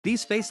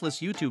These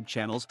faceless YouTube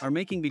channels are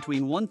making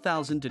between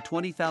 $1,000 to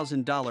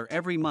 $20,000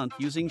 every month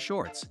using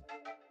shorts.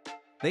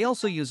 They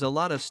also use a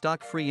lot of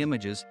stock-free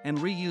images and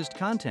reused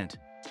content.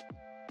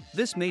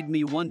 This made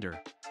me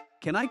wonder,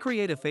 can I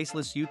create a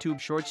faceless YouTube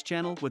Shorts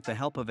channel with the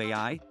help of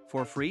AI,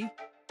 for free?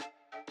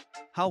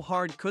 How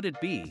hard could it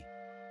be?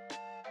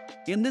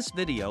 In this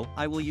video,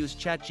 I will use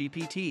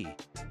ChatGPT,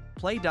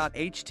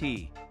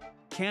 Play.ht,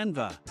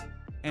 Canva,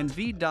 and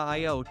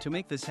Veed.io to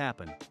make this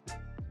happen.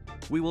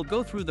 We will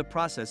go through the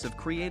process of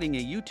creating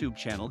a YouTube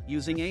channel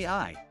using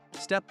AI,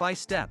 step by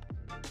step.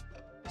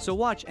 So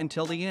watch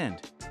until the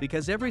end,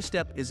 because every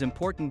step is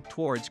important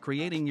towards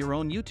creating your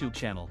own YouTube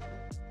channel.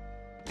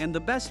 And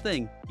the best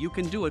thing, you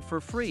can do it for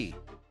free.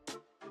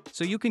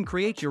 So you can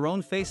create your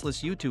own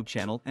faceless YouTube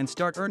channel and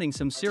start earning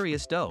some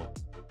serious dough.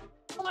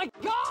 Oh my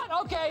God!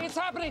 Okay, it's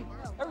happening!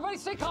 Everybody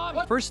stay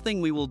calm! First thing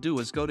we will do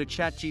is go to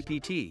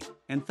ChatGPT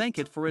and thank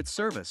it for its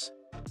service.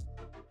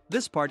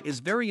 This part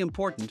is very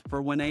important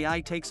for when AI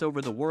takes over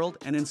the world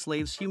and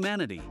enslaves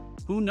humanity.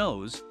 Who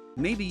knows,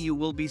 maybe you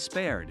will be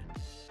spared.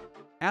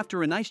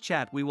 After a nice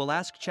chat, we will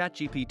ask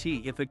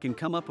ChatGPT if it can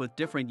come up with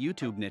different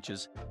YouTube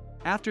niches.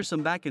 After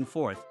some back and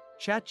forth,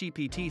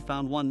 ChatGPT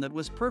found one that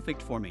was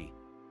perfect for me.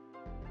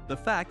 The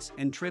facts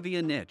and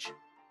trivia niche.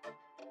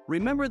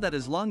 Remember that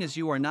as long as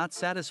you are not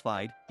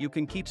satisfied, you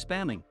can keep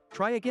spamming.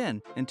 Try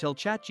again until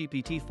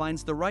ChatGPT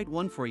finds the right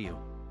one for you.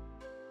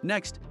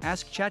 Next,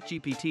 ask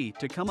ChatGPT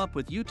to come up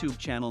with YouTube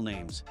channel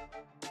names.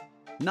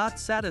 Not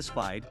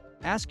satisfied,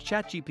 ask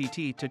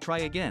ChatGPT to try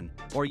again,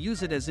 or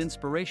use it as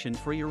inspiration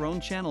for your own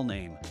channel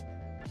name.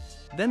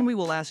 Then we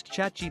will ask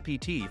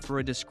ChatGPT for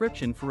a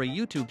description for a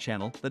YouTube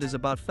channel that is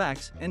about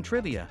facts and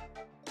trivia.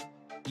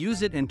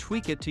 Use it and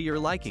tweak it to your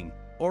liking,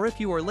 or if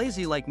you are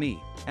lazy like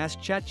me, ask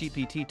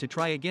ChatGPT to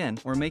try again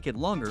or make it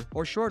longer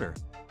or shorter.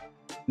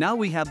 Now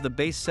we have the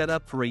base set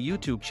up for a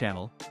YouTube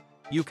channel.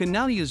 You can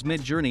now use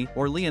Midjourney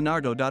or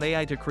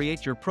Leonardo.ai to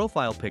create your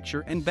profile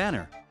picture and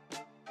banner.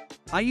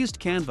 I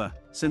used Canva,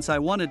 since I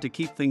wanted to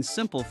keep things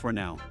simple for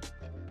now.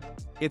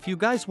 If you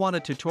guys want a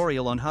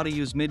tutorial on how to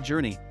use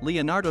Midjourney,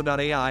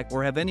 Leonardo.ai,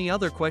 or have any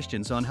other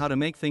questions on how to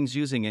make things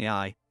using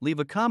AI, leave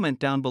a comment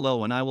down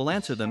below and I will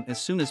answer them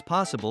as soon as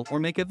possible or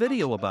make a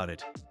video about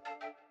it.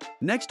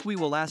 Next we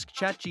will ask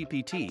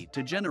ChatGPT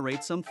to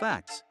generate some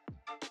facts.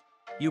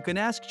 You can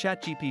ask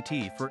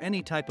ChatGPT for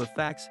any type of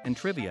facts and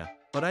trivia,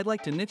 but I'd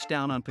like to niche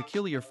down on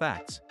peculiar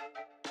facts.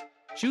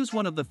 Choose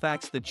one of the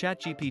facts that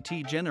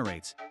ChatGPT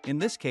generates. In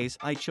this case,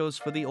 I chose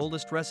for the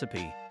oldest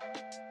recipe.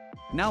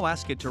 Now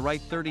ask it to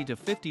write 30 to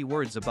 50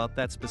 words about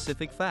that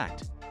specific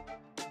fact.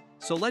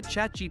 So let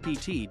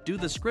ChatGPT do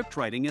the script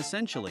writing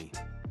essentially.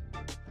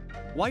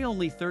 Why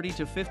only 30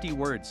 to 50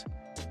 words?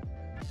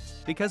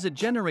 Because it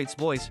generates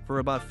voice for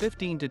about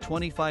 15 to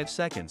 25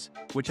 seconds,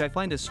 which I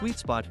find a sweet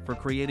spot for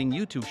creating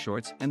YouTube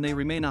shorts, and they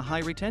remain a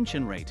high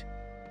retention rate.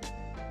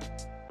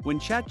 When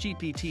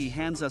ChatGPT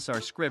hands us our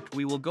script,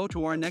 we will go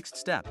to our next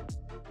step.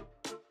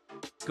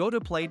 Go to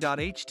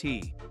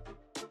Play.ht.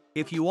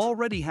 If you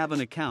already have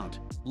an account,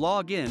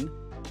 log in,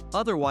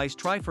 otherwise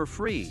try for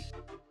free.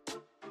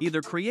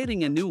 Either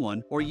creating a new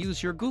one or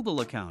use your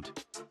Google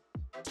account.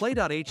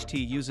 Play.ht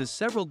uses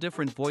several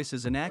different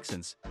voices and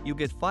accents. You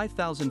get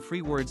 5,000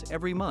 free words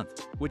every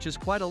month, which is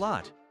quite a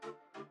lot.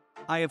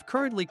 I have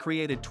currently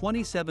created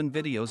 27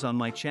 videos on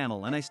my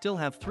channel and I still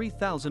have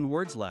 3,000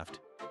 words left.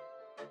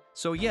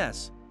 So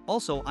yes,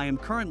 also I am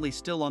currently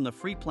still on the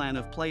free plan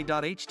of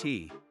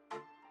Play.ht.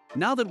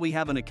 Now that we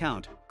have an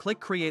account, click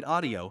Create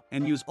Audio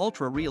and use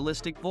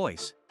ultra-realistic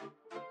voice.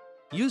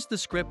 Use the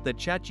script that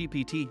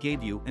ChatGPT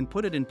gave you and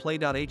put it in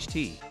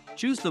Play.ht.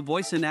 Choose the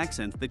voice and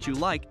accent that you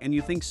like and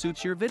you think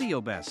suits your video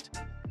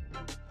best.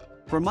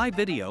 For my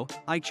video,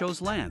 I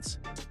chose Lance.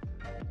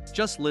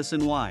 Just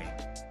listen why.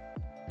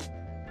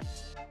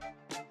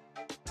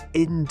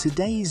 In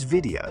today's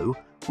video,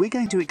 we're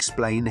going to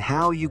explain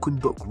how you can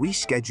book,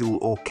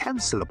 reschedule or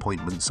cancel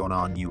appointments on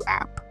our new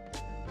app.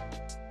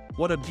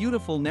 What a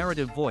beautiful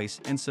narrative voice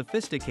and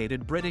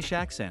sophisticated British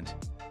accent.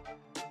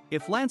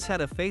 If Lance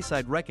had a face,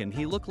 I'd reckon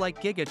he looked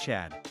like Giga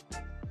Chad.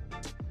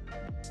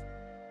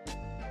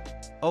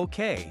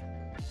 Okay.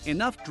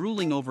 Enough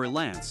drooling over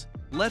Lance,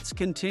 let's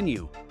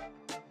continue.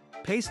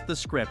 Paste the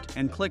script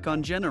and click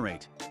on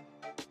Generate.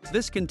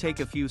 This can take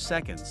a few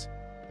seconds.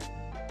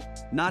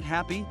 Not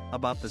happy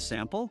about the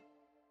sample?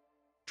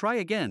 Try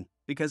again,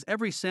 because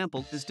every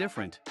sample is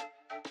different.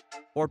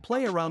 Or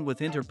play around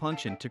with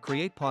interpunction to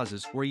create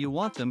pauses where you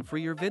want them for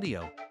your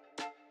video.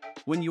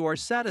 When you are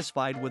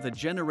satisfied with a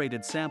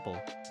generated sample,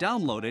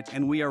 download it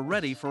and we are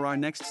ready for our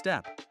next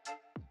step.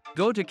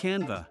 Go to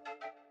Canva.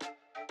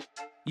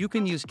 You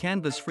can use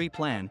Canva's free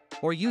plan,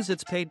 or use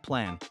its paid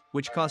plan,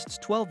 which costs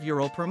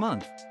 €12 per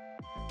month.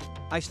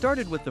 I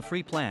started with the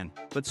free plan,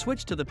 but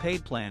switched to the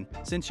paid plan,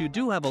 since you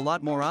do have a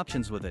lot more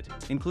options with it,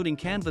 including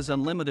Canva's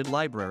unlimited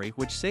library,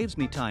 which saves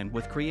me time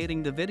with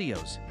creating the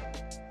videos.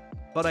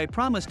 But I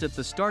promised at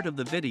the start of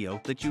the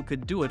video that you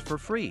could do it for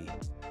free.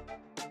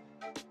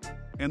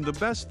 And the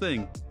best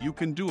thing, you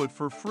can do it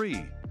for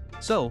free.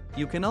 So,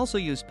 you can also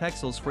use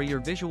pixels for your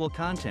visual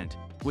content.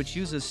 which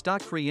uses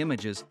stock-free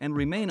images and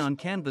remain on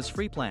Canva's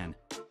free plan.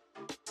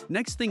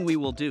 Next thing we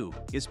will do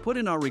is put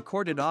in our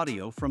recorded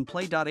audio from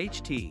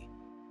Play.ht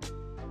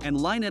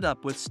and line it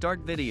up with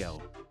Start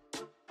Video.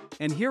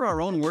 And here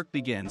our own work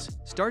begins.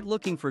 Start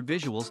looking for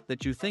visuals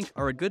that you think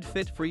are a good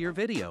fit for your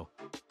video.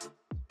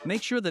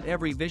 Make sure that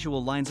every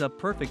visual lines up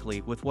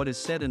perfectly with what is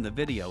said in the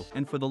video,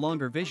 and for the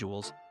longer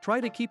visuals, try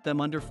to keep them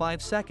under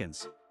 5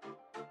 seconds.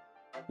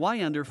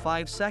 Why under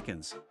 5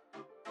 seconds?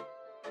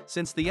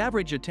 Since the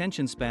average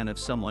attention span of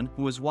someone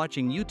who is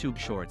watching YouTube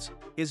Shorts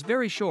is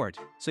very short,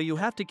 so you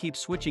have to keep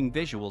switching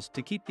visuals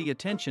to keep the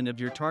attention of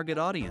your target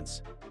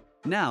audience.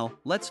 Now,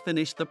 let's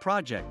finish the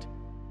project.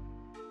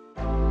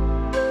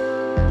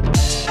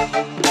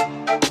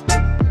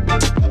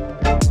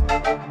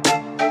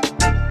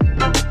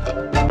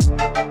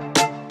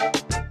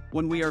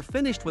 When we are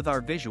finished with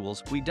our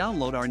visuals, we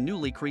download our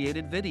newly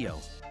created video.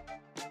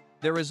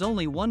 There is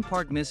only one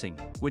part missing,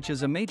 which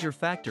is a major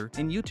factor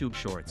in YouTube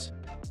Shorts: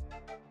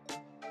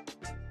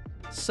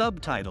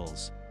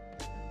 subtitles.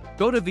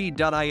 Go to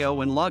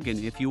v.io and log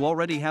in if you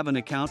already have an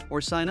account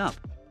or sign up.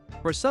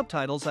 For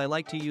subtitles, I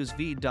like to use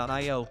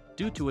v.io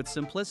due to its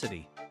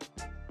simplicity.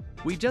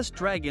 We just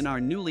drag in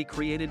our newly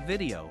created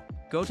video,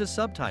 go to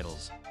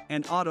Subtitles,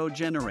 and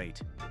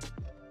auto-generate.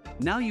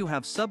 Now you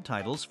have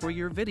subtitles for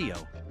your video.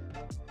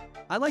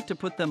 I like to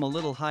put them a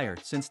little higher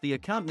since the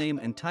account name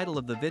and title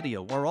of the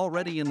video are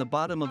already in the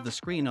bottom of the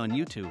screen on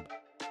YouTube.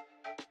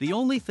 The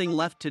only thing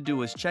left to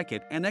do is check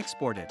it and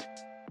export it.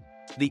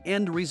 The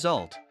end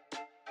result.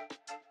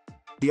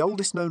 The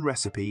oldest known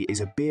recipe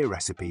is a beer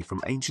recipe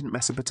from ancient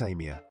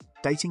Mesopotamia,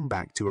 dating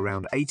back to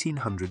around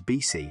 1800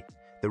 BC.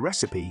 The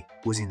recipe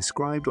was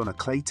inscribed on a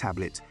clay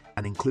tablet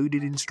and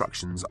included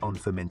instructions on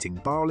fermenting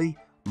barley,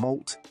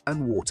 malt,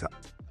 and water.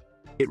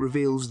 It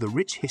reveals the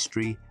rich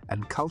history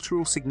and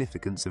cultural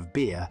significance of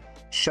beer,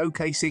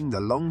 showcasing the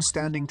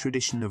long-standing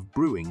tradition of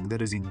brewing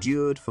that has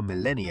endured for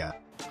millennia.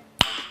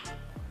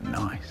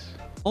 Nice.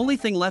 Only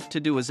thing left to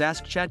do is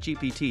ask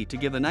ChatGPT to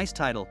give a nice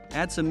title,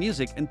 add some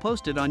music, and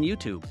post it on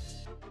YouTube.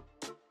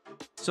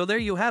 So there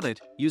you have it.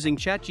 Using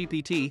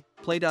ChatGPT,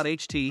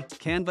 Play.ht,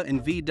 Canva,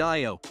 and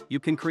v.io, you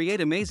can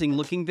create amazing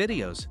looking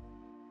videos.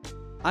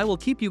 I will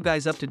keep you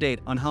guys up to date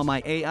on how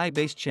my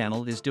AI-based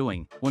channel is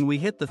doing. When we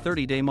hit the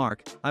 30-day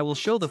mark, I will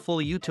show the full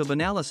YouTube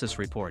analysis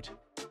report.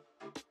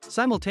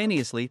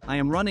 Simultaneously, I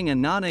am running a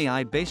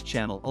non-AI-based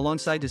channel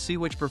alongside to see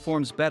which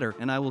performs better,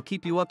 and I will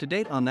keep you up to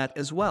date on that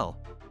as well.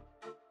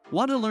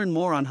 Want to learn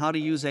more on how to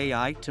use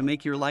AI to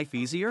make your life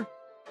easier?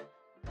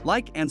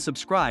 Like and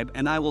subscribe,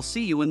 and I will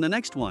see you in the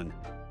next one.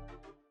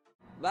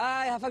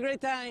 Bye, have a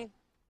great time.